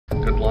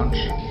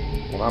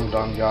lunch. When I'm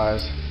done,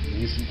 guys,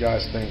 you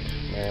guys think,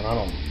 man, I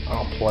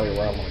don't play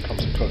around when it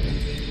comes to cooking.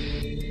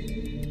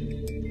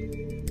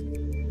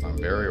 I'm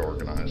very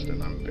organized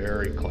and I'm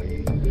very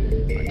clean.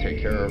 I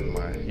take care of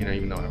my,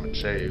 even though I haven't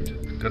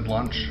shaved. Good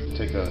lunch.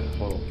 Take a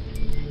little.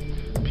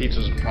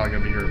 Pizza's probably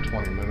gonna be here in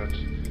 20 minutes.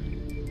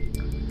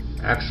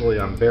 Actually,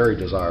 I'm very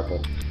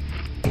desirable.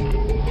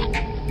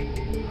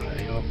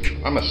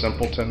 I'm a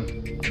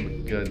simpleton. I'm a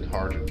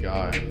good-hearted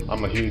guy.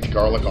 I'm a huge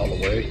garlic all the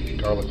way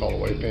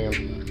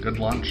fan. Good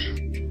lunch.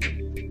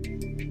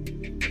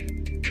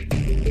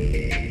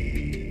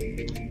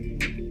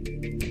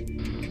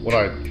 What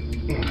I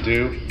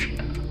do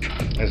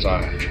is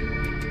I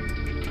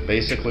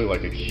basically,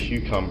 like a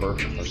cucumber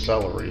or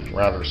celery,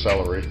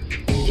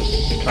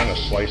 just kind of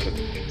slice it.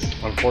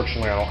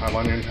 Unfortunately, I don't have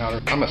onion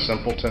powder. I'm a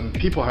simpleton.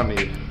 People have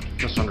me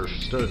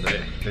misunderstood.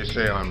 They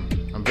say I'm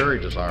very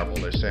desirable.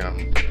 They say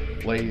I'm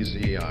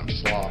lazy, I'm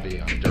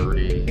sloppy, I'm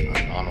dirty,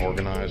 I'm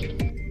unorganized.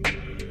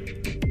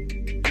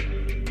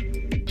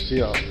 See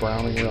how it's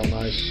browning real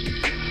nice?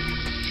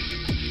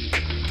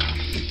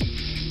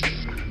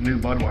 New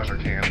Budweiser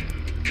can.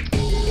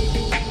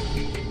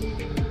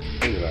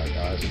 Look at that,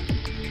 guys.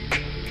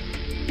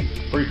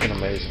 Freaking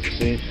amazing.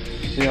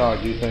 See how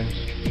I do things?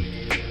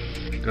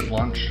 Good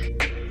lunch.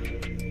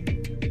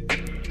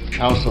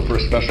 Also, for a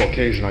special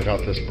occasion, I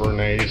got this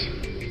Bernaise.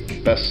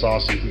 Best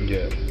sauce you can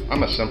get.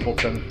 I'm a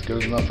simpleton. It's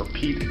good enough for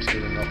Pete. It's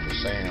good enough for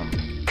Sam.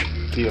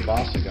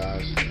 Kielbasa,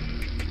 guys.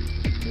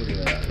 Look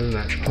at that. Isn't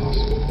that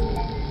awesome?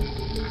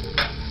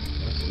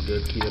 That's some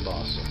good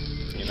kielbasa.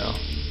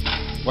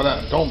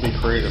 But don't be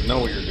creative. Know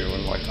what you're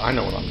doing. Like, I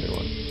know what I'm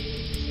doing.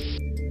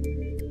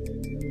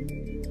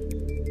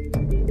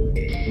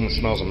 And it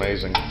smells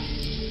amazing.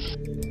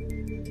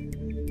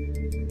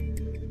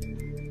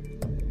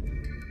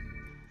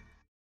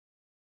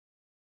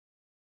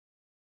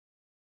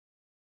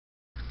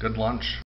 Good lunch.